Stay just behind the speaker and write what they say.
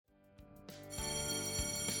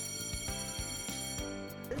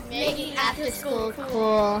Making After School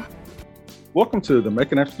Cool. Welcome to the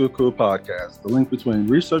Making After School Cool podcast, the link between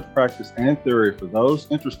research, practice, and theory for those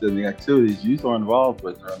interested in the activities youth are involved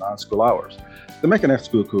with during non-school hours. The Making After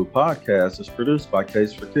School Cool podcast is produced by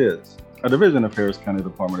Case for Kids, a division of Harris County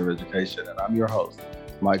Department of Education, and I'm your host,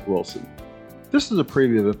 Mike Wilson. This is a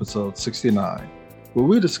preview of episode 69, where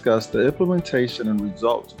we discuss the implementation and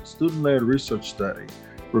results of a student-led research study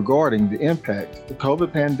regarding the impact the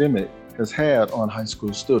COVID pandemic has had on high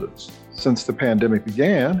school students. Since the pandemic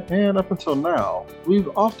began and up until now, we've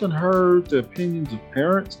often heard the opinions of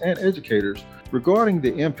parents and educators regarding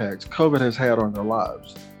the impacts COVID has had on their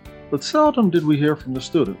lives, but seldom did we hear from the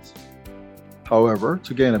students. However,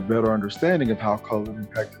 to gain a better understanding of how COVID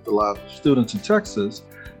impacted the lives of students in Texas,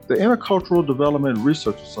 the Intercultural Development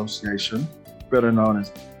Research Association, better known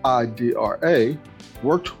as IDRA,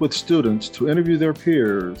 worked with students to interview their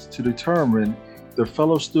peers to determine their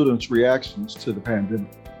fellow students' reactions to the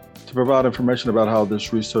pandemic. To provide information about how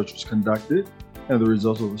this research was conducted and the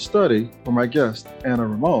results of the study were my guests, Ana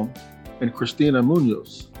Ramon and Cristina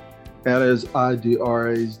Munoz. Ana is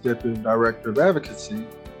IDRA's Deputy Director of Advocacy,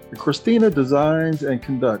 and Cristina designs and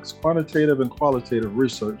conducts quantitative and qualitative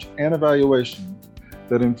research and evaluation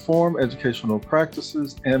that inform educational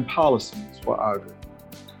practices and policies for IDRA.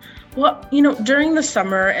 Well, during the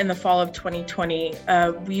summer and the fall of 2020,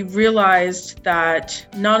 we realized that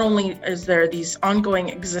not only is there these ongoing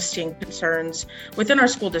existing concerns within our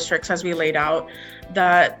school districts, as we laid out,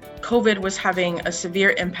 that COVID was having a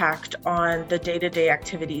severe impact on the day-to-day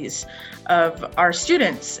activities of our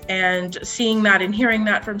students. And seeing that and hearing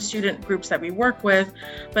that from student groups that we work with,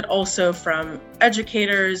 but also from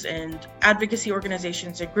educators and advocacy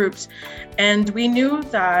organizations and groups. And we knew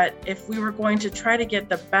that if we were going to try to get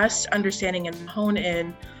the best understanding and hone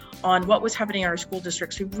in on what was happening in our school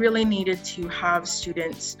districts, we really needed to have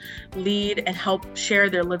students lead and help share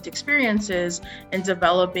their lived experiences in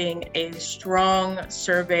developing a strong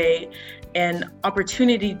survey and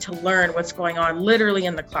opportunity to learn what's going on literally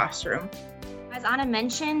in the classroom. As Ana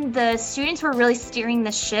mentioned, the students were really steering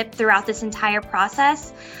the ship throughout this entire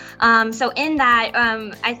process. So in that,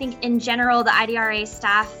 I think in general, the IDRA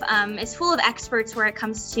staff is full of experts where it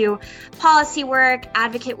comes to policy work,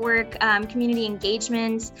 advocate work, community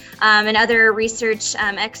engagement, and other research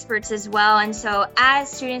experts as well. And so as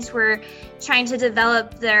students were trying to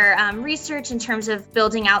develop their research in terms of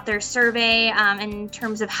building out their survey, in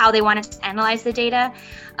terms of how they wanted to analyze the data,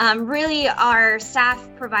 really our staff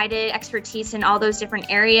provided expertise in all those different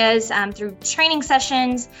areas through training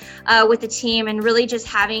sessions with the team, and really just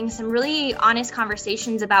having some really honest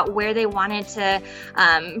conversations about where they wanted to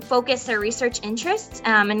focus their research interests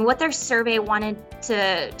and what their survey wanted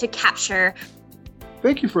to capture.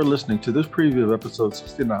 Thank you for listening to this preview of episode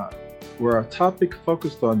 69, where our topic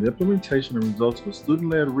focused on the implementation and results of a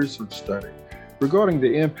student-led research study regarding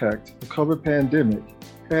the impact the COVID pandemic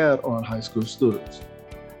had on high school students.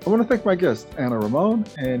 I want to thank my guests, Ana Ramon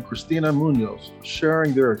and Cristina Munoz, for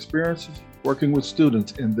sharing their experiences working with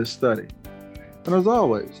students in this study. And as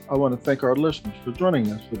always, I want to thank our listeners for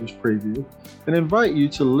joining us for this preview and invite you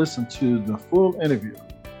to listen to the full interview,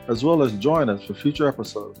 as well as join us for future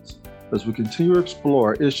episodes as we continue to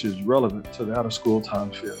explore issues relevant to the out-of-school time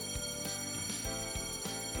field.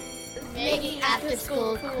 Making After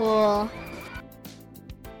School Cool.